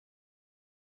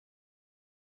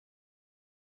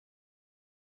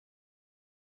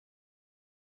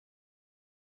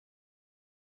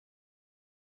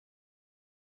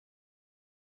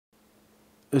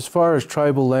as far as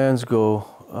tribal lands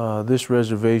go, this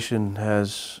reservation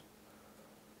has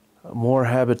more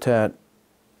habitat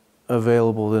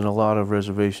available than a lot of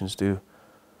reservations do.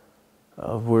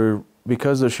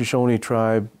 Because the Shoshone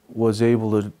tribe was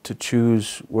able to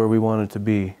choose where we wanted to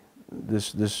be,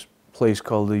 this place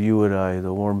called the Uadai,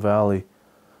 the Warm Valley,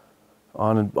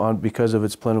 because of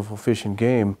its plentiful fish and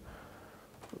game,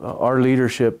 our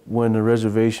leadership, when the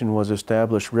reservation was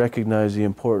established, recognized the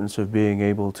importance of being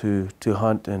able to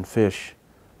hunt and fish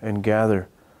and gather.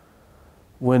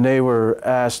 When they were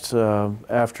asked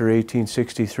after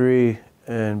 1863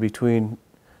 and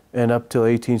up till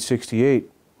 1868,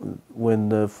 when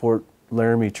the Fort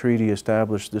Laramie Treaty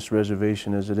established this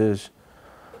reservation as it is,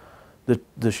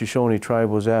 the Shoshone tribe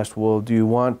was asked, well, do you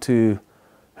want to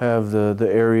have the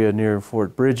area near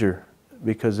Fort Bridger,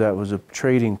 because that was a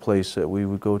trading place that we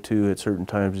would go to at certain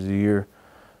times of the year.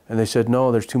 And they said,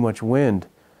 no, there's too much wind.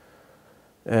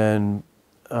 And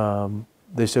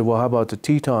they said, well, how about the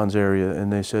Tetons area?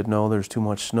 And they said, no, there's too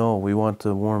much snow. We want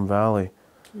the Warm Valley.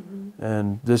 Mm-hmm.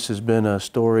 And this has been a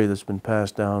story that's been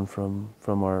passed down from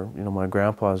our, my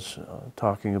grandpa's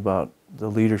talking about the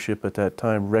leadership at that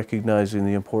time, recognizing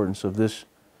the importance of this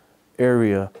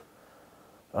area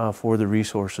for the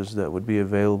resources that would be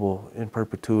available in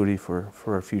perpetuity for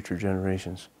our future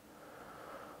generations.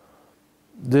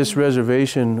 This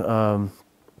reservation,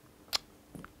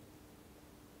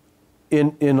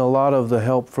 in a lot of the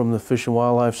help from the Fish and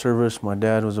Wildlife Service, my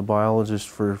dad was a biologist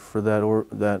for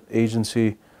that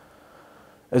agency.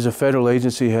 As a federal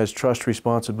agency, has trust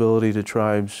responsibility to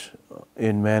tribes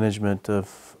in management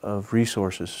of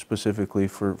resources, specifically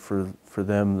for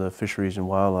them, the fisheries and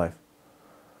wildlife.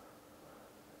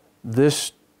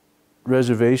 This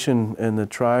reservation and the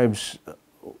tribes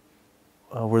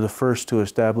were the first to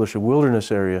establish a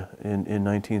wilderness area in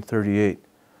 1938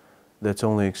 that's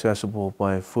only accessible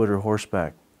by foot or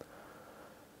horseback.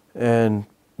 And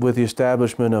with the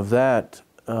establishment of that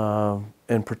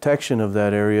and protection of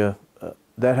that area,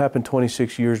 that happened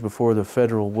 26 years before the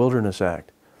Federal Wilderness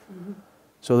Act. Mm-hmm.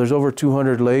 So there's over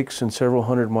 200 lakes and several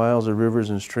hundred miles of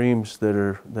rivers and streams that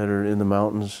are in the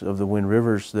mountains of the Wind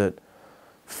Rivers that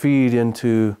feed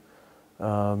into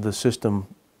the system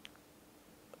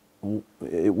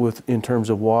in terms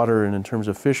of water and in terms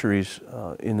of fisheries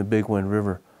in the Big Wind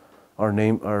River, our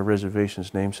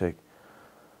reservation's namesake.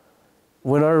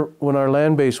 When our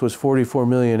land base was 44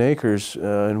 million acres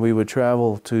and we would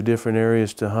travel to different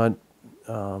areas to hunt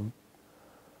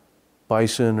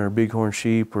bison or bighorn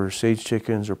sheep or sage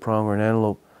chickens or pronghorn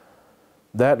antelope,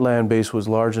 that land base was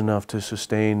large enough to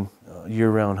sustain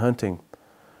year-round hunting.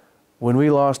 When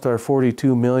we lost our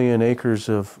 42 million acres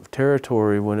of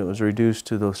territory, when it was reduced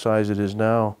to the size it is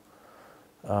now,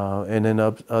 and then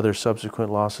other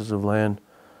subsequent losses of land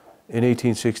in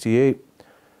 1868,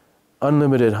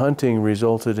 unlimited hunting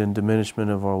resulted in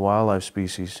diminishment of our wildlife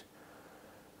species.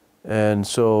 And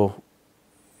so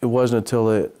it wasn't until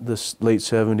the late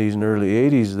 70s and early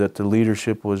 80s that the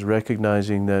leadership was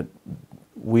recognizing that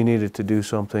we needed to do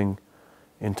something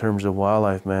in terms of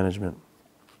wildlife management.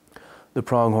 The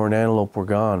pronghorn antelope were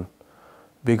gone,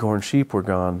 bighorn sheep were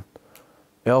gone,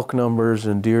 elk numbers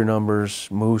and deer numbers,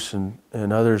 moose and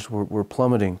others were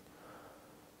plummeting.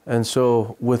 And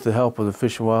so with the help of the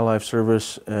Fish and Wildlife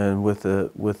Service and with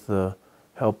the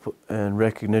help and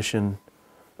recognition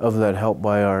of that help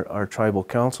by our tribal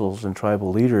councils and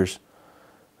tribal leaders,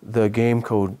 the game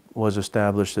code was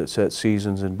established that set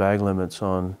seasons and bag limits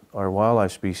on our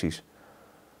wildlife species.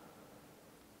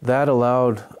 That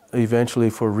allowed eventually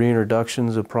for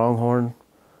reintroductions of pronghorn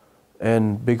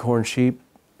and bighorn sheep.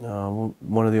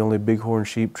 One of the only bighorn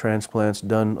sheep transplants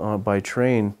done by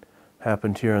train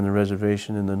happened here on the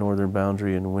reservation in the northern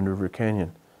boundary in the Wind River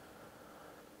Canyon.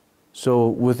 So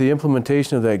with the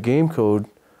implementation of that game code,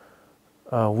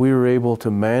 we were able to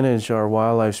manage our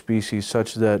wildlife species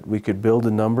such that we could build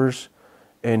the numbers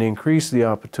and increase the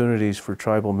opportunities for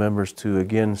tribal members to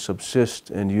again subsist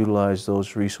and utilize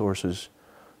those resources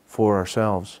for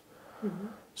ourselves. Mm-hmm.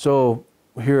 So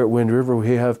here at Wind River,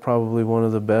 we have probably one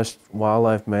of the best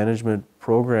wildlife management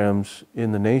programs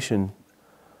in the nation,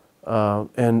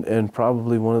 and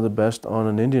probably one of the best on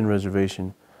an Indian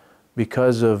reservation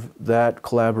because of that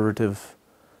collaborative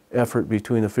effort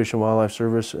between the Fish and Wildlife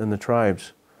Service and the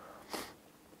tribes.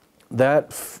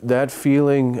 That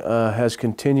feeling has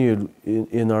continued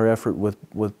in our effort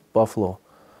with buffalo.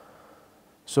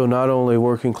 So not only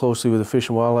working closely with the Fish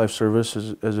and Wildlife Service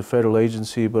as a federal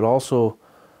agency, but also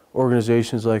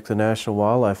organizations like the National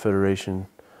Wildlife Federation.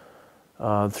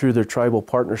 Through their Tribal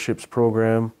Partnerships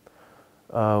program,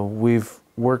 we've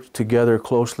worked together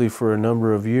closely for a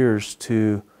number of years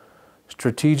to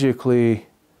strategically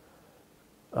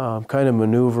kind of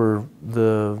maneuver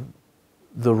the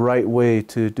right way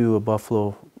to do a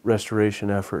buffalo restoration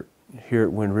effort here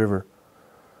at Wind River.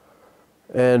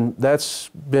 And that's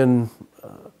been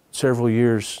several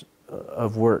years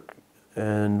of work.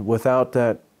 And without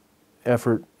that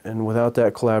effort and without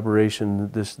that collaboration,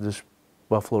 this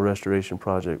buffalo restoration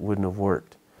project wouldn't have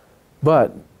worked.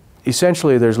 But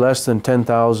essentially, there's less than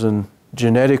 10,000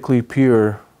 genetically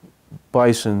pure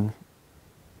bison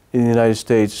in the United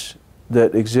States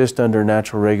that exist under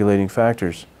natural regulating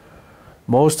factors.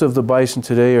 Most of the bison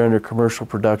today are under commercial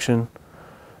production.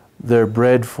 They're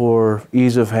bred for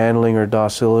ease of handling or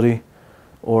docility,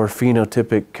 or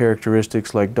phenotypic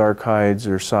characteristics like dark hides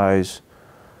or size.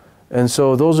 And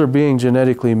so those are being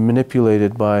genetically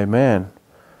manipulated by man.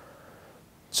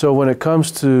 So when it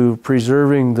comes to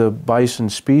preserving the bison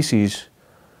species,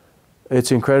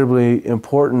 it's incredibly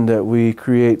important that we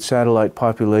create satellite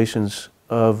populations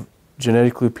of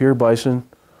genetically pure bison,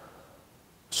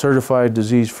 certified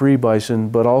disease-free bison,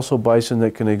 but also bison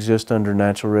that can exist under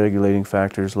natural regulating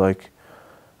factors like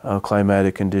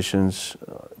climatic conditions,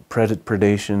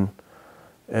 predation,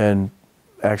 and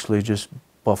actually just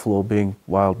buffalo being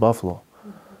wild buffalo.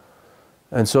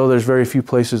 And so there's very few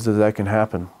places that that can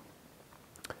happen.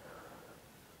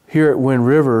 Here at Wind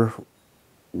River,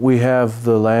 we have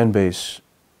the land base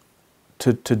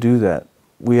to do that.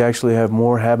 We actually have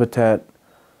more habitat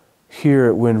here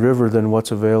at Wind River than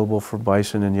what's available for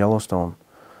bison in Yellowstone.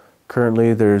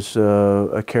 Currently, there's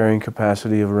a carrying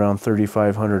capacity of around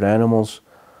 3,500 animals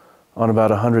on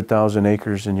about 100,000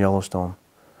 acres in Yellowstone.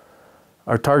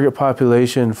 Our target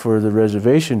population for the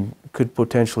reservation could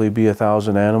potentially be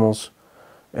 1,000 animals,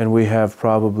 and we have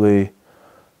probably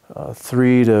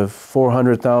 300,000 to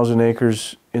 400,000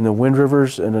 acres in the Wind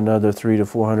Rivers and another 300,000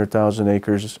 to 400,000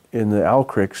 acres in the Owl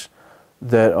Creeks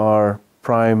that are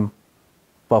prime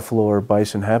buffalo or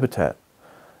bison habitat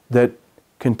that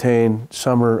contain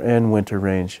summer and winter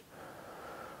range.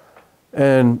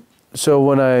 And so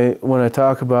when I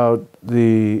talk about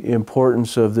the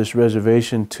importance of this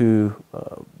reservation to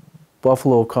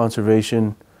buffalo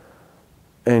conservation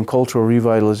and cultural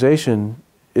revitalization,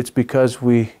 it's because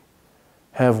we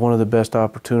have one of the best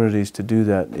opportunities to do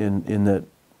that in that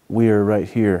we are right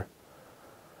here.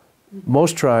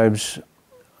 Most tribes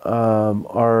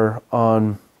are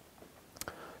on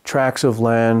tracts of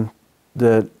land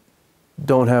that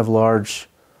don't have large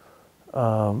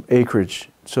acreage.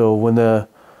 So when a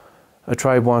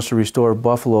tribe wants to restore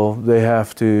buffalo, they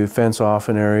have to fence off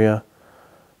an area.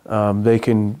 They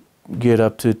can get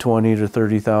up to 20 to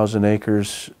 30,000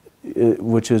 acres,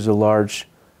 which is a large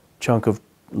chunk of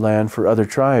land for other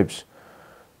tribes.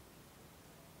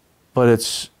 But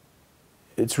it's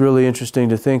really interesting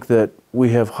to think that we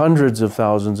have hundreds of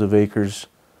thousands of acres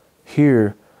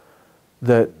here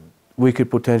that we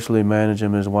could potentially manage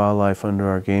them as wildlife under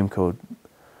our game code.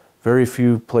 Very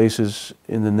few places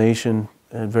in the nation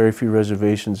and very few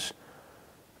reservations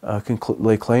can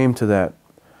lay claim to that